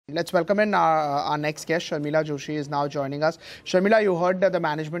Let's welcome in our next guest. Sharmila Joshi is now joining us. Sharmila, you heard the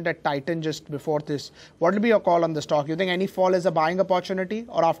management at Titan just before this. What will be your call on the stock? You think any fall is a buying opportunity,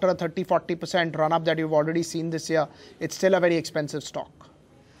 or after a 30-40% run-up that you've already seen this year, it's still a very expensive stock?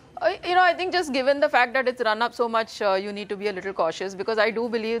 I think just given the fact that it's run up so much, you need to be a little cautious, because I do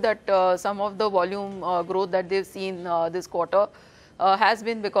believe that some of the volume growth that they've seen this quarter has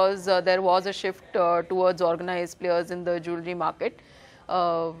been because there was a shift towards organized players in the jewelry market.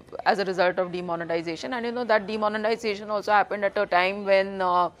 As a result of demonetization, and that demonetization also happened at a time when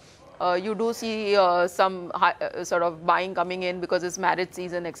you do see some sort of buying coming in because it's marriage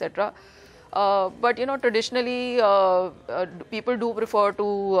season, etc. But traditionally people do prefer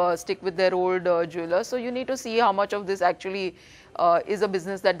to stick with their old jewelers, so you need to see how much of this actually is a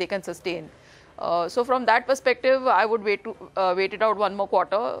business that they can sustain. So from that perspective, I would wait it out one more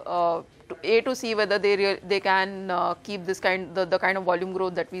quarter to see whether they can keep this the kind of volume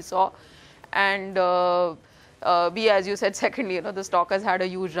growth that we saw, and B, as you said, secondly, the stock has had a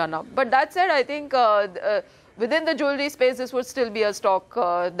huge run up. But that said, I think within the jewelry space, this would still be a stock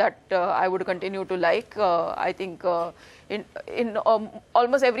that I would continue to like. I think in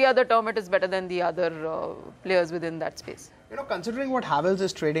almost every other term, it is better than the other players within that space. Considering what Havells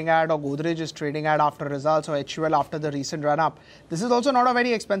is trading at or Godrej is trading at after results, or HUL after the recent run-up, this is also not a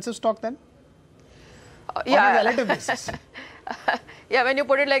very expensive stock then? Yeah. On a relative basis. Yeah, when you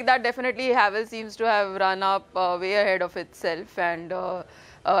put it like that, definitely Havells seems to have run up way ahead of itself. And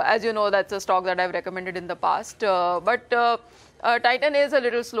as you know, that's a stock that I've recommended in the past. But Titan is a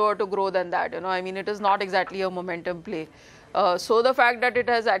little slower to grow than that. I mean, it is not exactly a momentum play. So the fact that it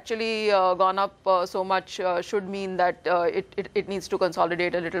has actually gone up so much should mean that it needs to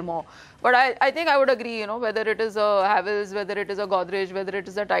consolidate a little more. But I think I would agree, whether it is a Havells, whether it is a Godrej, whether it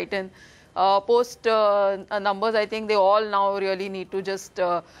is a Titan, post numbers, I think they all now really need to just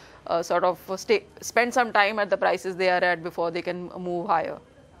sort of spend some time at the prices they are at before they can move higher.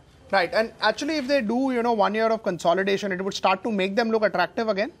 Right. And actually, if they do, 1 year of consolidation, it would start to make them look attractive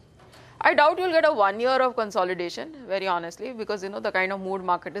again? I doubt you'll get a 1 year of consolidation, very honestly, because the kind of mood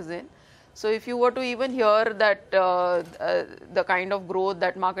market is in. So if you were to even hear that the kind of growth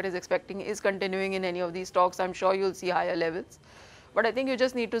that market is expecting is continuing in any of these stocks, I'm sure you'll see higher levels. But I think you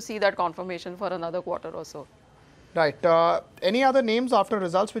just need to see that confirmation for another quarter or so. Right. Any other names after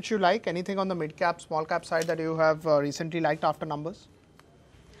results which you like? Anything on the mid-cap, small-cap side that you have recently liked after numbers?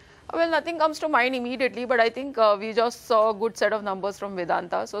 Well, nothing comes to mind immediately, but I think we just saw a good set of numbers from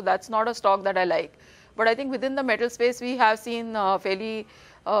Vedanta, so that's not a stock that I like. But I think within the metal space, we have seen fairly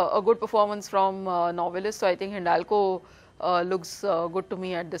a good performance from Novelis, so I think Hindalco looks good to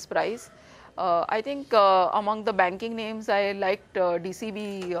me at this price. I think among the banking names, I liked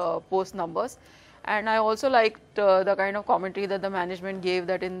DCB post numbers, and I also liked the kind of commentary that the management gave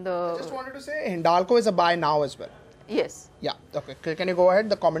that in the... I just wanted to say Hindalco is a buy now as well. Yes. Yeah. Okay. Can you go ahead,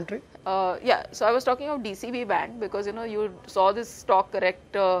 the commentary? Yeah. So I was talking of DCB Bank because, you saw this stock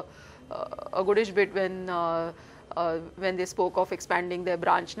correct a goodish bit when they spoke of expanding their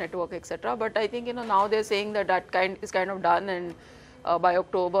branch network, etc. But I think, now they're saying that is kind of done, and by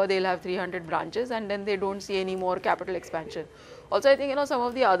October they'll have 300 branches, and then they don't see any more capital expansion. Also, I think, some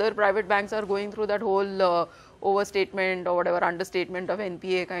of the other private banks are going through that whole overstatement or whatever understatement of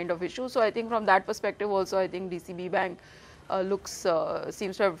NPA kind of issue. So I think from that perspective also, I think DCB Bank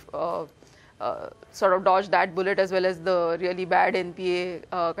seems to have sort of dodged that bullet as well as the really bad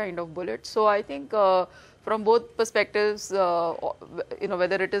NPA kind of bullet. So I think from both perspectives,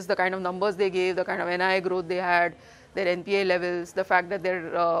 whether it is the kind of numbers they gave, the kind of NII growth they had, their NPA levels, the fact that they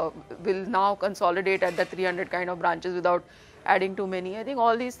will now consolidate at the 300 kind of branches without adding too many, I think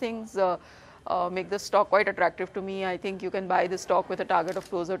all these things make the stock quite attractive to me. I think you can buy this stock with a target of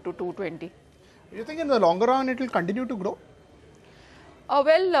closer to 220. Do you think in the longer run it will continue to grow?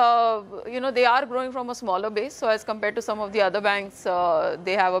 They are growing from a smaller base, so as compared to some of the other banks,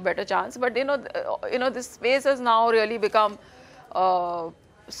 they have a better chance. But this space has now really become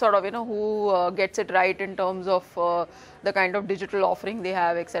sort of who gets it right in terms of the kind of digital offering they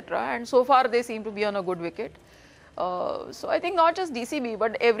have, etc. And so far they seem to be on a good wicket. So I think not just DCB,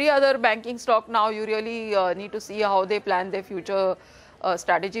 but every other banking stock now, you really need to see how they plan their future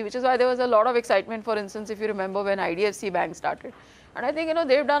strategy, which is why there was a lot of excitement, for instance, if you remember when IDFC Bank started. And I think,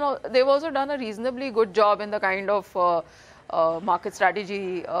 they've also done a reasonably good job in the kind of market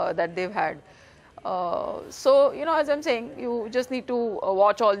strategy that they've had. So, as I'm saying, you just need to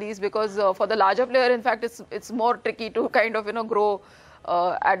watch all these, because for the larger player, in fact, it's more tricky to kind of, grow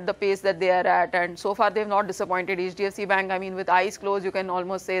at the pace that they are at. And so far, they've not disappointed. HDFC Bank, I mean, with eyes closed, you can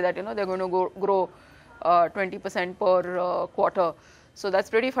almost say that, they're going to grow 20% per quarter. So that's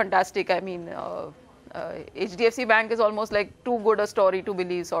pretty fantastic. I mean, HDFC Bank is almost like too good a story to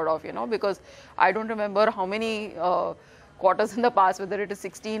believe, sort of, because I don't remember how many quarters in the past, whether it is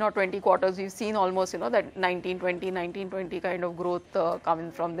 16 or 20 quarters, we've seen almost, that 1920 kind of growth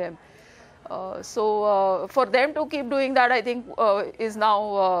coming from them. So for them to keep doing that, I think is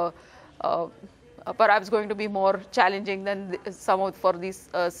now perhaps going to be more challenging than for these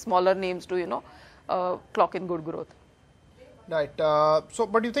smaller names to, clock in good growth. Right.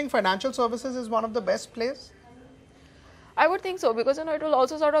 But do you think financial services is one of the best plays? I would think so, because it will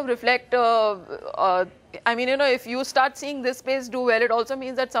also sort of reflect. I mean, if you start seeing this space do well, it also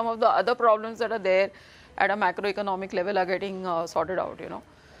means that some of the other problems that are there at a macroeconomic level are getting sorted out.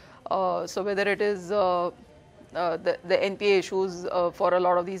 So whether it is the NPA issues for a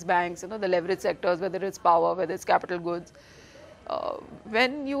lot of these banks, the leverage sectors, whether it's power, whether it's capital goods.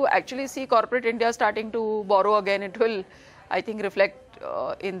 When you actually see corporate India starting to borrow again, it will, I think, reflect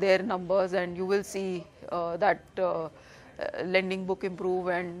in their numbers, and you will see that lending book improve.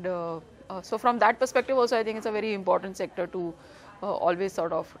 And so from that perspective also, I think it's a very important sector to always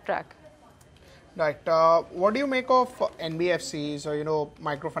sort of track. Right. What do you make of NBFCs or,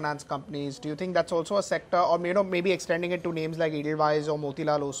 microfinance companies? Do you think that's also a sector, or, maybe extending it to names like Edelweiss or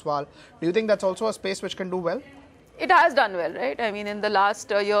Motilal Oswal? Do you think that's also a space which can do well? It has done well, right? I mean, in the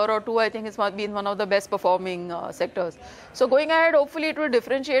last year or two, I think it's been one of the best performing sectors. So going ahead, hopefully it will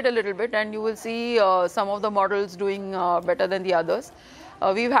differentiate a little bit, and you will see some of the models doing better than the others.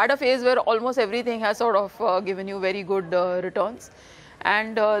 We've had a phase where almost everything has sort of given you very good returns.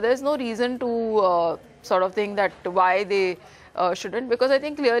 And there's no reason to sort of think that why they shouldn't, because I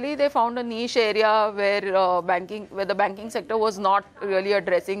think clearly they found a niche area where the banking sector was not really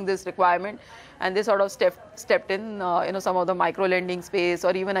addressing this requirement, and they sort of stepped in, some of the micro lending space,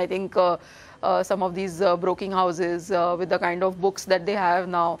 or even I think some of these broking houses with the kind of books that they have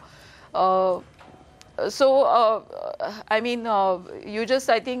now. I mean, you just,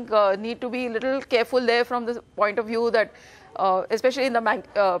 I think, need to be a little careful there from the point of view that especially in the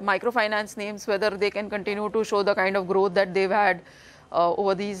microfinance names, whether they can continue to show the kind of growth that they've had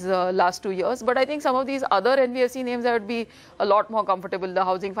over these last 2 years. But I think some of these other NBFC names, I would be a lot more comfortable, the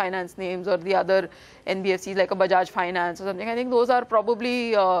housing finance names or the other NBFCs like a Bajaj Finance or something. I think those are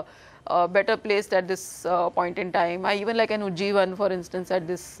probably better placed at this point in time. I even like an Ujjivan, for instance, at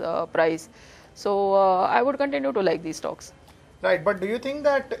this price. So I would continue to like these stocks. Right, but do you think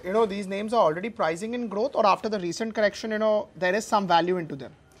that, these names are already pricing in growth, or after the recent correction, there is some value into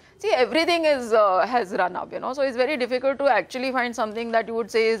them? See, everything has run up, so it's very difficult to actually find something that you would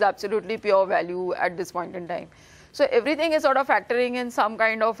say is absolutely pure value at this point in time. So everything is sort of factoring in some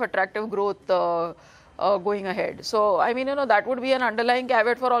kind of attractive growth going ahead. So, I mean, that would be an underlying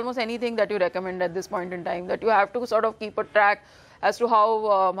caveat for almost anything that you recommend at this point in time, that you have to sort of keep a track as to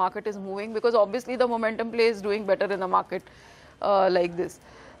how market is moving, because obviously the momentum play is doing better in the market like this.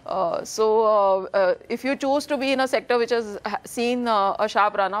 If you choose to be in a sector which has seen a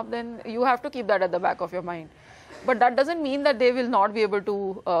sharp run up, then you have to keep that at the back of your mind. But that doesn't mean that they will not be able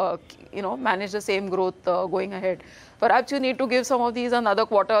to, manage the same growth going ahead. Perhaps you need to give some of these another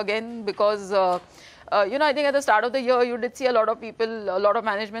quarter again, because I think at the start of the year, you did see a lot of people, a lot of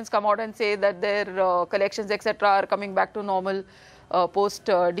managements come out and say that their collections, etc., are coming back to normal post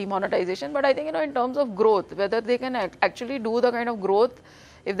demonetization. But I think, in terms of growth, whether they can actually do the kind of growth,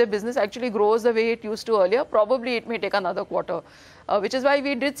 if the business actually grows the way it used to earlier, probably it may take another quarter, which is why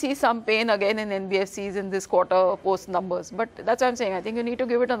we did see some pain again in NBFCs in this quarter post numbers. But that's what I'm saying. I think you need to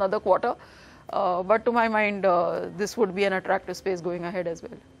give it another quarter. But to my mind, this would be an attractive space going ahead as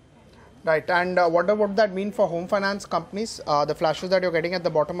well. Right, and what would that mean for home finance companies? The flashes that you're getting at the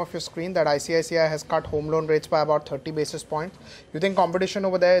bottom of your screen, that ICICI has cut home loan rates by about 30 basis points. You think competition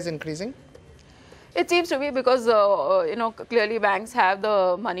over there is increasing? It seems to be, because clearly banks have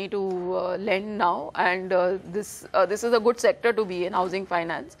the money to lend now, and this is a good sector to be in, housing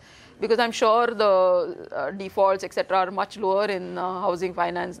finance, because I'm sure the defaults, etc., are much lower in housing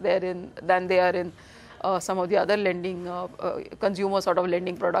finance than they are in some of the other lending, consumer sort of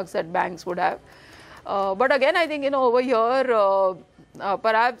lending products that banks would have. But again, I think, over here,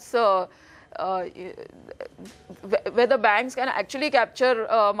 perhaps whether banks can actually capture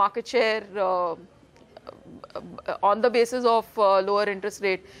market share on the basis of lower interest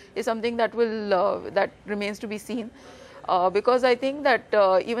rate is something that remains to be seen. Because I think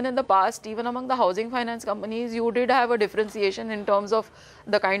that even in the past, even among the housing finance companies, you did have a differentiation in terms of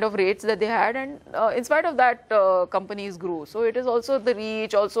the kind of rates that they had, and in spite of that, companies grew. So it is also the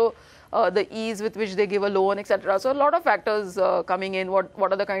reach, also the ease with which they give a loan, etc. So a lot of factors coming in. What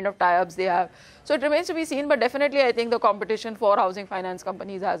are the kind of tie-ups they have? So it remains to be seen, but definitely I think the competition for housing finance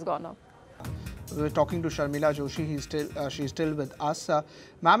companies has gone up. We were talking to Sharmila Joshi. She's still with us.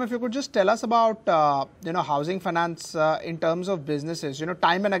 Ma'am, if you could just tell us about housing finance in terms of businesses.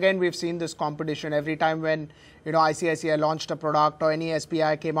 Time and again we've seen this competition every time when ICICI launched a product or any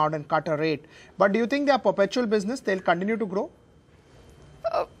SBI came out and cut a rate. But do you think they are perpetual business? They'll continue to grow?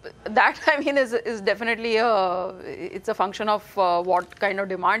 That I mean is definitely it's a function of what kind of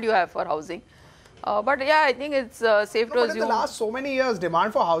demand you have for housing. But yeah, I think it's safe to assume. In the last so many years,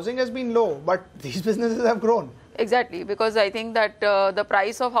 demand for housing has been low, but these businesses have grown. Exactly, because I think that the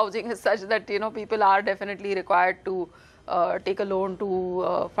price of housing is such that people are definitely required to take a loan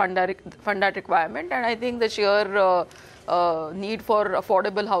to fund that requirement, and I think the sheer need for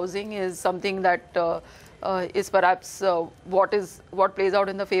affordable housing is something that is perhaps what plays out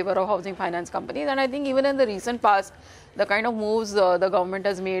in the favor of housing finance companies. And I think even in the recent past, the kind of moves the government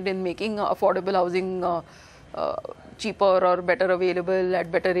has made in making affordable housing cheaper or better available at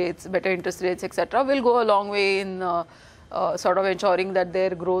better rates, better interest rates, etc., will go a long way in sort of ensuring that their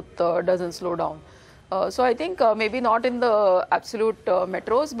growth doesn't slow down. So I think maybe not in the absolute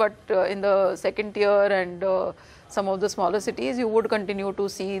metros, but in the second tier and some of the smaller cities, you would continue to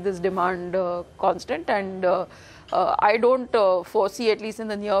see this demand constant. And I don't foresee, at least in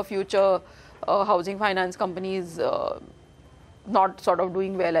the near future, housing finance companies not sort of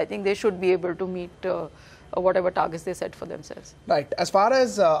doing well. I think they should be able to meet whatever targets they set for themselves. Right. As far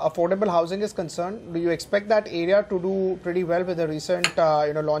as affordable housing is concerned, do you expect that area to do pretty well with the recent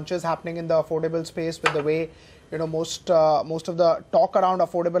launches happening in the affordable space, with the way most of the talk around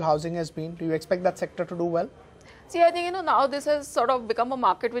affordable housing has been? Do you expect that sector to do well? See, I think now this has sort of become a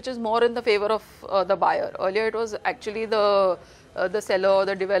market which is more in the favor of the buyer. Earlier, it was actually the seller or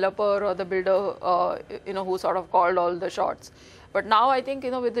the developer or the builder, who sort of called all the shots. But now I think,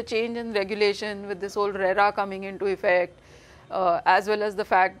 with the change in regulation, with this whole RERA coming into effect, as well as the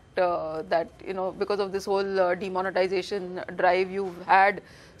fact that, because of this whole demonetization drive, you've had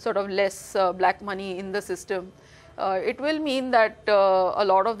sort of less black money in the system. It will mean that a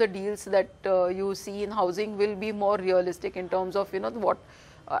lot of the deals that you see in housing will be more realistic in terms of,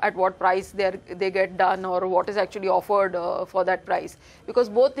 at what price they get done, or what is actually offered for that price, because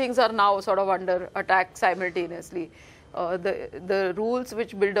both things are now sort of under attack simultaneously. The rules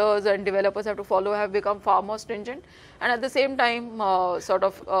which builders and developers have to follow have become far more stringent, and at the same time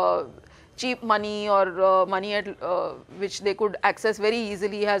cheap money or money at which they could access very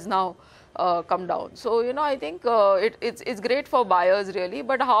easily has now come down. So I think it's great for buyers really,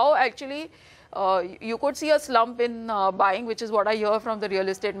 but how actually you could see a slump in buying, which is what I hear from the real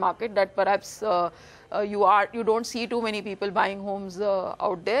estate market, that perhaps you don't see too many people buying homes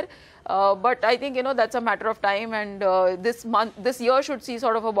out there. But I think that's a matter of time, and this year should see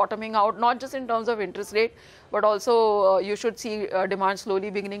sort of a bottoming out, not just in terms of interest rate, but also you should see demand slowly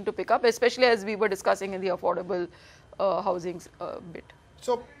beginning to pick up, especially as we were discussing in the affordable housing bit.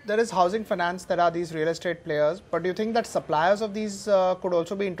 So there is housing finance, there are these real estate players, but do you think that suppliers of these could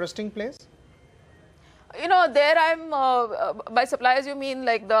also be interesting players? There by suppliers you mean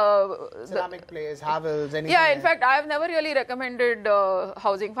like the ceramic players, Havels, anything? Yeah, in fact, I've never really recommended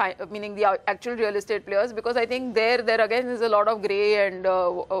housing, meaning the actual real estate players, because I think there again is a lot of grey, and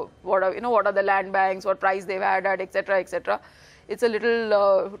what are the land banks, what price they've had at, etc., etc. It's a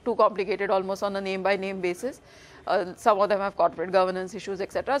little too complicated, almost on a name-by-name basis. Some of them have corporate governance issues,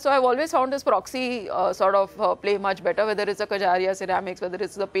 etc. So I've always found this proxy sort of play much better, whether it's a Kajaria Ceramics, whether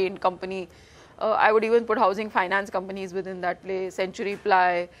it's the paint company. I would even put housing finance companies within that play. Century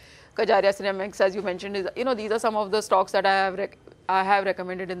Ply, Kajaria Ceramics, as you mentioned, these are some of the stocks that I have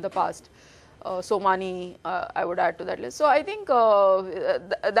recommended in the past. Somani, I would add to that list. So I think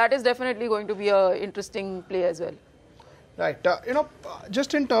that is definitely going to be an interesting play as well. Right.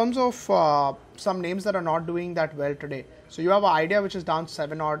 Just in terms of some names that are not doing that well today. So you have an idea which is down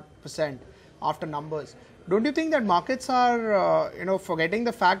 7% after numbers. Don't you think that markets are, forgetting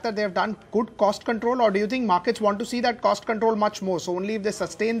the fact that they have done good cost control, or do you think markets want to see that cost control much more? So only if they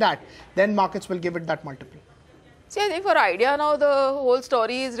sustain that, then markets will give it that multiple. See, I think for Idea now, the whole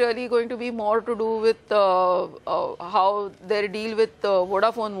story is really going to be more to do with how their deal with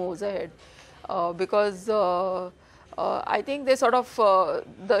Vodafone moves ahead, because I think they sort of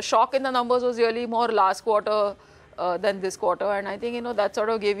the shock in the numbers was really more last quarter than this quarter, and I think that sort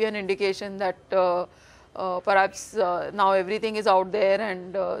of gave you an indication that Perhaps now everything is out there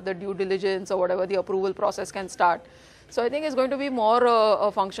and the due diligence or whatever the approval process can start. So I think it's going to be more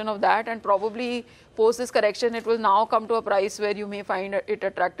a function of that, and probably post this correction it will now come to a price where you may find it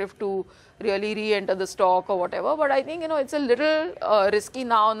attractive to really re-enter the stock or whatever. But I think it's a little risky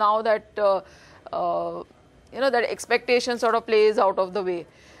now that that expectation sort of plays out of the way.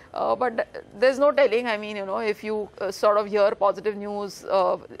 But there's no telling. I mean, if you sort of hear positive news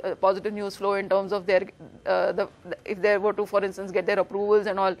flow in terms of their if they were to, for instance, get their approvals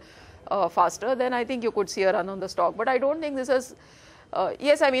and all faster, then I think you could see a run on the stock. But I don't think this is.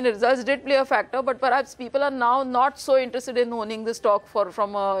 Yes, I mean, results did play a factor, but perhaps people are now not so interested in owning the stock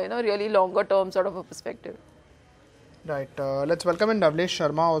from a really longer term sort of a perspective. Right. Let's welcome in Lavlesh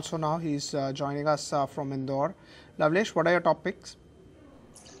Sharma also now. He's joining us from Indore. Lavlesh, what are your top picks?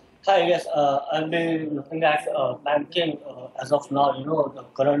 Hi, yes, I've been looking at banking as of now.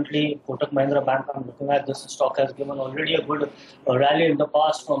 Currently Kotak Mahindra Bank, I'm looking at this stock has given already a good rally in the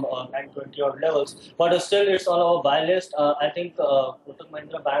past from 920 odd levels, but still it's on our buy list. I think Kotak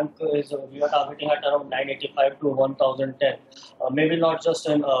Mahindra Bank we are targeting at around 985 to 1010. Maybe not just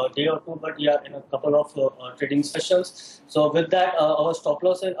in a day or two, but yeah, in a couple of trading sessions. So with that, our stop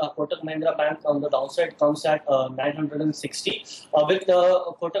loss in Kotak Mahindra Bank on the downside comes at 960. With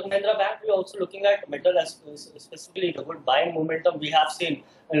Kotak Mahindra Bank, we're also looking at metal as specifically the good buying momentum we have seen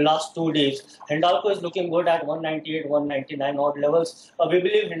in last 2 days. Hindalco is looking good at 198, 199 odd levels. We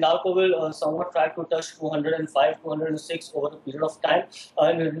believe Hindalco will somewhat try to touch 205, 206 over a period of time.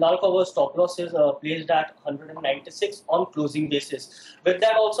 And Hindalco, our stop loss is placed at 196 on closing basis. With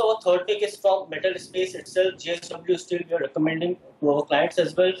that, also our third pick is from metal space itself. JSW Steel we are recommending to our clients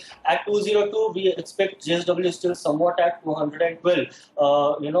as well. At 202, we expect JSW Steel somewhat at 212.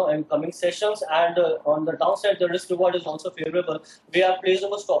 In coming sessions, and on the downside, the risk reward is also favorable. We are placed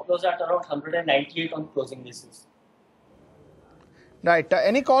our stop loss at around 198 on closing basis. Right.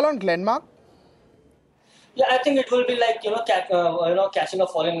 Any call on Glenmark? Yeah, I think it will be like catching a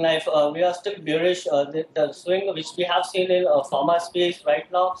falling knife. We are still bearish. The swing which we have seen in pharma space right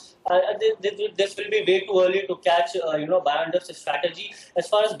now, this will be way too early to catch buy under strategy. As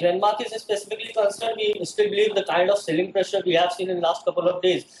far as Glenmark is specifically concerned, we still believe the kind of selling pressure we have seen in the last couple of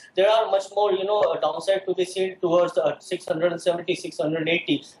days. There are much more downside to be seen towards 670,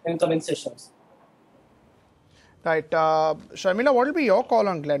 680 in coming sessions. Right. Sharmila, what will be your call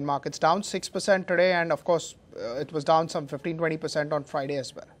on Glenmark? It's down 6% today, and of course, it was down some 15-20% on Friday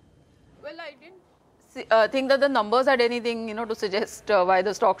as well. Well, I didn't think that the numbers had anything, to suggest why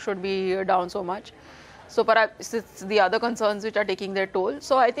the stock should be down so much. So perhaps it's the other concerns which are taking their toll.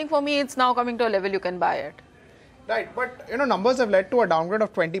 So I think for me, it's now coming to a level you can buy it. Right, but numbers have led to a downgrade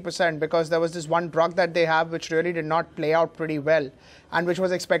of 20% because there was this one drug that they have which really did not play out pretty well and which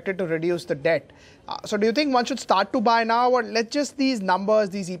was expected to reduce the debt. So do you think one should start to buy now, or let just these numbers,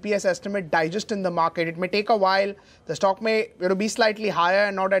 these EPS estimate digest in the market? It may take a while. The stock may be slightly higher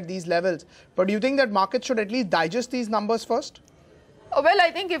and not at these levels. But do you think that markets should at least digest these numbers first? Well,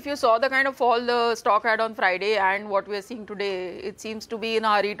 I think if you saw the kind of fall the stock had on Friday and what we are seeing today, it seems to be in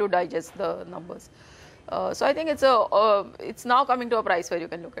a hurry to digest the numbers. So I think it's now coming to a price where you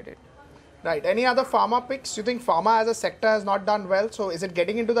can look at it. Right. Any other pharma picks? You think pharma as a sector has not done well? So is it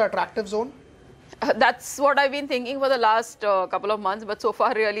getting into the attractive zone? That's what I've been thinking for the last couple of months. But so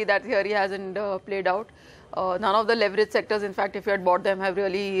far, really, that theory hasn't played out. None of the leverage sectors, in fact, if you had bought them, have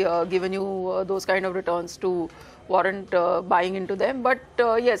really given you those kind of returns to warrant buying into them. But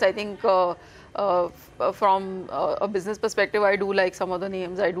yes, I think from a business perspective, I do like some of the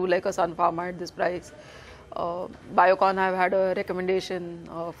names. I do like a Sun Pharma at this price. Biocon, I've had a recommendation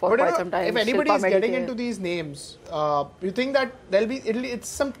for quite some time. If anybody is getting into these names, you think that it's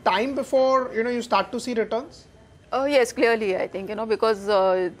some time before you start to see returns? Yes, clearly, I think because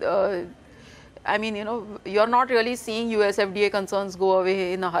I mean you're not really seeing US FDA concerns go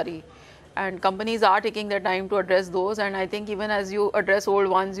away in a hurry, and companies are taking their time to address those. And I think even as you address old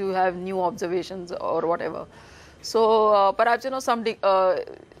ones, you have new observations or whatever. So perhaps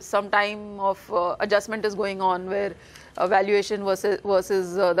some time of adjustment is going on where valuation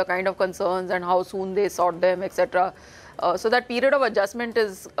versus the kind of concerns and how soon they sort them, etc. So that period of adjustment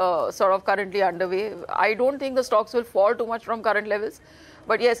is sort of currently underway. I don't think the stocks will fall too much from current levels,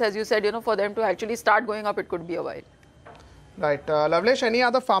 but yes, as you said, for them to actually start going up, it could be a while. Right, Lavlesh, any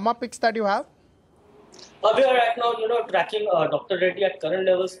other pharma picks that you have? We are right now, tracking Dr. Reddy at current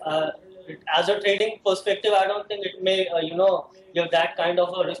levels. As a trading perspective, I don't think it may, give that kind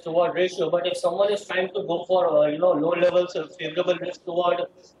of a risk-reward ratio. But if someone is trying to go for, low levels of favorable risk-reward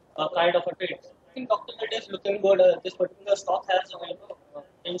kind of a trade, I think Dr. Reddy is looking good. This particular stock has,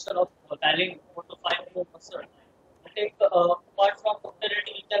 potential of rallying 4 to 5 more percent. I think apart from Dr.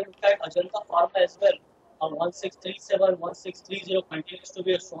 Reddy, we can look at Ajanta Pharma as well. 1637, 1630 continues to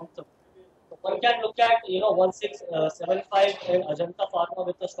be a strong support. So one can look at 1675 in Ajanta Pharma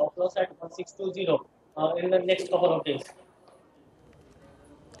with a stop loss at 1620 in the next couple of days.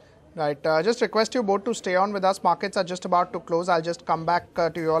 Right. Just request you both to stay on with us. Markets are just about to close. I'll just come back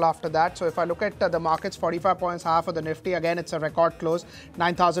to you all after that. So if I look at the markets, 45 points higher for the Nifty. Again, it's a record close,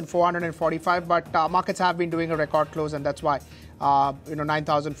 9,445. But markets have been doing a record close, and that's why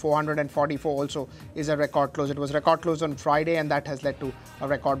 9,444 also is a record close. It was record close on Friday, and that has led to a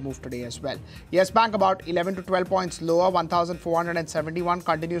record move today as well. Yes Bank about 11 to 12 points lower, 1,471,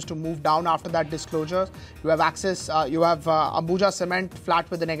 continues to move down after that disclosure. You have Axis, you have Ambuja Cement flat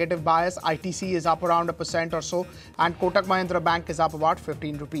with a negative bias. ITC is up around 1% or so, and Kotak Mahindra Bank is up about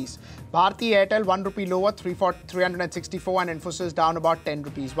 15 rupees. Bharti Airtel 1 rupee lower, 364, and Infosys down about 10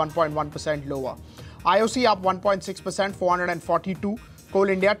 rupees, 1.1% lower. IOC up 1.6%, 442. Coal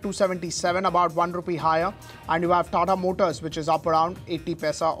India 277, about 1 rupee higher. And you have Tata Motors, which is up around 80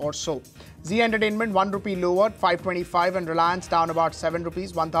 paisa or so. Zee Entertainment 1 rupee lower, 525, and Reliance down about 7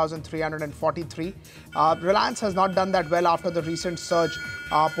 rupees, 1,343. Reliance has not done that well after the recent surge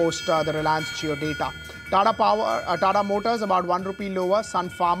post the Reliance Jio data. Tata Motors about 1 rupee lower.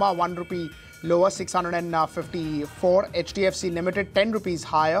 Sun Pharma 1 rupee lower, 654. HDFC Limited 10 rupees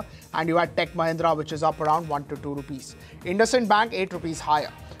higher, and you had Tech Mahindra, which is up around 1 to 2 rupees. IndusInd Bank 8 rupees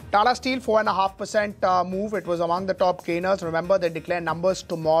higher. Tata Steel 4.5% move. It was among the top gainers. Remember, they declare numbers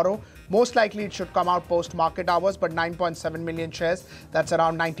tomorrow. Most likely it should come out post market hours, but 9.7 million shares. That's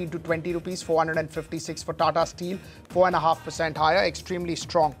around 19 to 20 rupees. 456 for Tata Steel, 4.5% higher. Extremely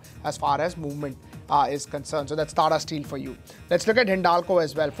strong as far as movement is concerned. So that's Tata Steel for you. Let's look at Hindalco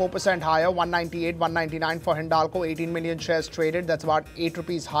as well. 4% higher, 198, 199 for Hindalco. 18 million shares traded. That's about 8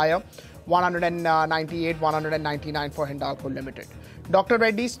 rupees higher. 198, 199 for Hindalco Limited. Dr.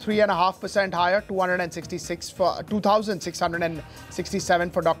 Reddy's 3.5% higher, 266 for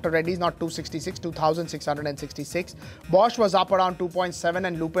 2,667 for Dr. Reddy's, not 266, 2,666. Bosch was up around 2.7,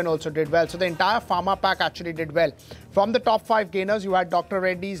 and Lupin also did well. So the entire pharma pack actually did well. From the top 5 gainers, you had Dr.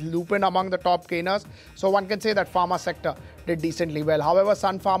 Reddy's, Lupin among the top gainers. So one can say that pharma sector did decently well. However,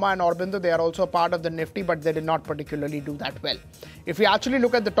 Sun Pharma and Aurobindo, they are also part of the Nifty, but they did not particularly do that well. If we actually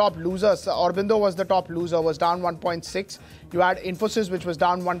look at the top losers, Aurobindo was the top loser, was down 1.6. You had Infosys, which was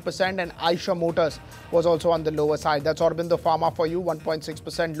down 1%, and Eicher Motors was also on the lower side. That's Aurobindo Pharma for you,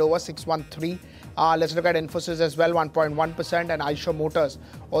 1.6% lower, 613. Let's look at Infosys as well, 1.1%, and Eicher Motors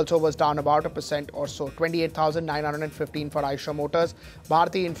also was down about 1% or so. 28,915 for Eicher Motors.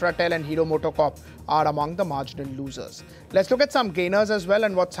 Bharti Infratel and Hero MotoCorp are among the marginal losers. Let's look at some gainers as well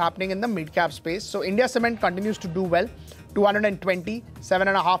and what's happening in the mid-cap space. So India Cement continues to do well. 220,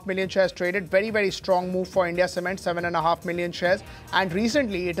 7.5 million shares traded. Very, very strong move for India Cement, 7.5 million shares. And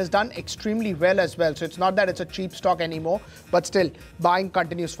recently, it has done extremely well as well. So it's not that it's a cheap stock anymore, but still, buying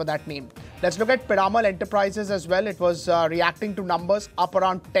continues for that name. Let's look at Piramal Enterprises as well. It was reacting to numbers, up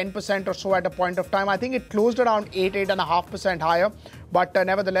around 10% or so at a point of time. I think it closed around 8.5% higher. But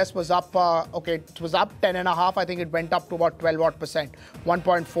nevertheless was up, it was up 10.5. I think it went up to about 12%,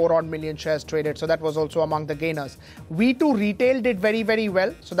 1.4 odd million shares traded. So that was also among the gainers. V2 Retail did very, very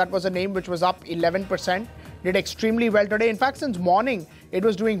well. So that was a name which was up 11%. Did extremely well today. In fact, since morning, it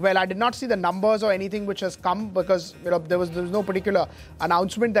was doing well. I did not see the numbers or anything which has come because there was no particular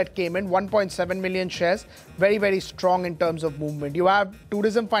announcement that came in. 1.7 million shares, very, very strong in terms of movement. You have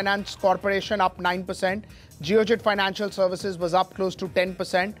Tourism Finance Corporation up 9%. Geojit Financial Services was up close to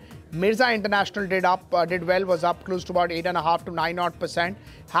 10%. Mirza International did well, was up close to about 8.5 to 9%.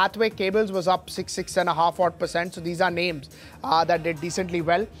 Hathway Cables was up 6.5%. So these are names that did decently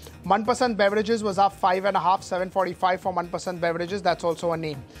well. Manpasand Beverages was up 5.5, 745 for Manpasand Beverages. That's also a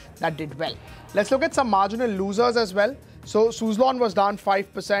name that did well. Let's look at some marginal losers as well. So Suzlon was down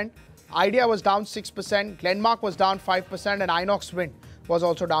 5%. Idea was down 6%. Glenmark was down 5%, and Inox Wind was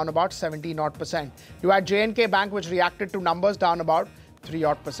also down about 17%. You had J&K Bank, which reacted to numbers, down about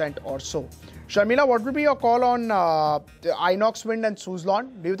 3% or so. Sharmila, what would be your call on Inox Wind and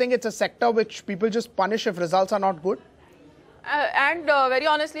Suzlon? Do you think it's a sector which people just punish if results are not good? Very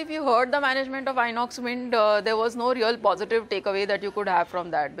honestly, if you heard the management of Inox Wind, there was no real positive takeaway that you could have from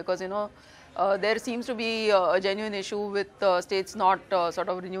that, because there seems to be a genuine issue with states not sort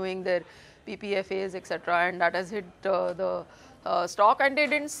of renewing their PPFAs, etc., and that has hit the stock, and they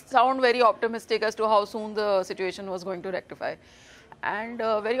didn't sound very optimistic as to how soon the situation was going to rectify. And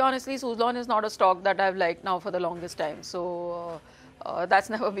very honestly, Suzlon is not a stock that I've liked now for the longest time. So that's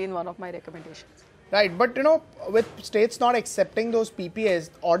never been one of my recommendations. Right, but with states not accepting those PPAs,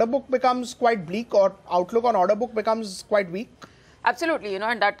 order book becomes quite bleak, or outlook on order book becomes quite weak. Absolutely,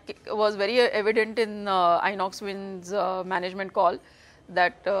 and that was very evident in Inox Wind's management call,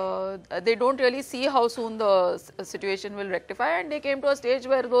 that they don't really see how soon the situation will rectify, and they came to a stage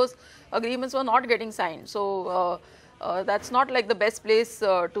where those agreements were not getting signed. So that's not like the best place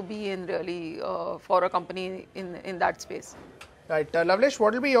to be in really for a company in that space. Right, Lavlesh,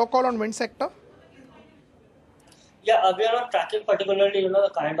 what will be your call on wind sector? Yeah, we are not tracking particularly,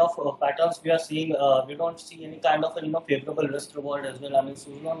 the kind of patterns we are seeing. We don't see any kind of, favorable risk reward as well. I mean,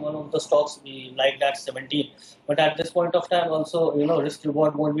 Suzlon, one of the stocks we like that 17, but at this point of time also, risk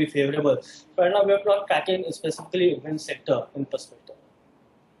reward won't be favorable. So right now we are not tracking specifically wind sector in perspective.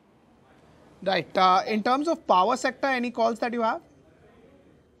 Right. In terms of power sector, any calls that you have?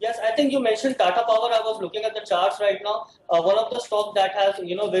 Yes, I think you mentioned Tata Power. I was looking at the charts right now. One of the stock that has,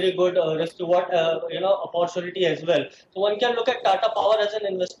 very good risk reward, opportunity as well. So one can look at Tata Power as an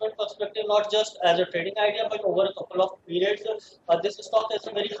investment perspective, not just as a trading idea, but over a couple of periods. This stock has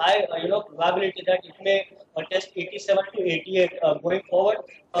a very high, probability that it may test 87 to 88 going forward.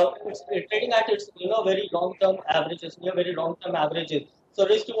 It's trading at its, very long-term averages, near very long-term averages. So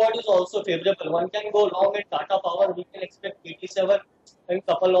risk reward is also favorable. One can go long in Tata Power. We can expect 87 in a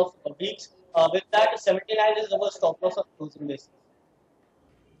couple of weeks. With that, 79 is our stop loss of closing basis.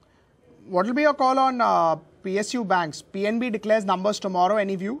 What will be your call on PSU banks? PNB declares numbers tomorrow.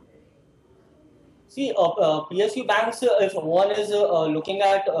 Any view? See, PSU banks, if one is looking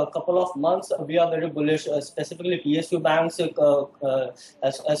at a couple of months, we are very bullish, specifically PSU banks,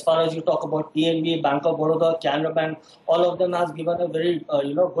 as far as you talk about PNB, Bank of Baroda, Canara Bank, all of them has given a very,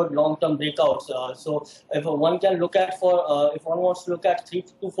 good long-term breakouts. So if one can look at if one wants to look at 3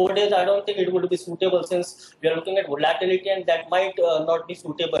 to 4 days, I don't think it would be suitable, since we are looking at volatility and that might not be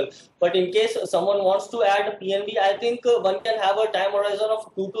suitable. But in case someone wants to add PNB, I think one can have a time horizon of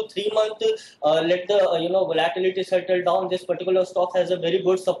 2 to 3 months. Let the volatility settle down. This particular stock has a very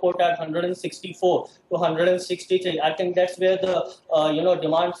good support at 164 to 163. I think that's where the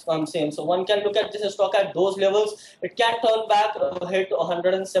demand comes in. So one can look at this stock at those levels. It can turn back, hit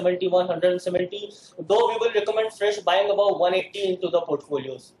 171, 170. Though we will recommend fresh buying above 180 into the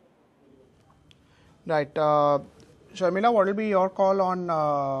portfolios. Right, Sharmila, what will be your call on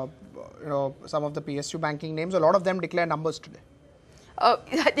some of the PSU banking names? A lot of them declare numbers today. I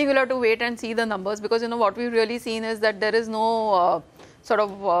think we'll have to wait and see the numbers, because what we've really seen is that there is no sort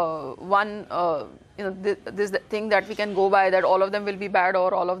of one this thing that we can go by, that all of them will be bad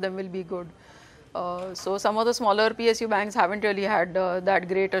or all of them will be good. So some of the smaller PSU banks haven't really had that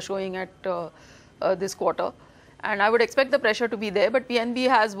great a showing at this quarter, and I would expect the pressure to be there. But PNB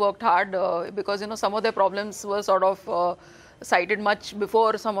has worked hard because some of their problems were sort of cited much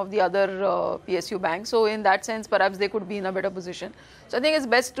before some of the other PSU banks. So in that sense, perhaps they could be in a better position. So I think it's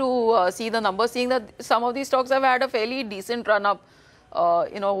best to see the numbers, seeing that some of these stocks have had a fairly decent run up,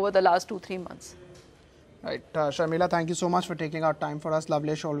 over the last 2-3 months. Right, Sharmila, thank you so much for taking out time for us.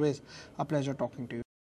 Lavlesh, always a pleasure talking to you.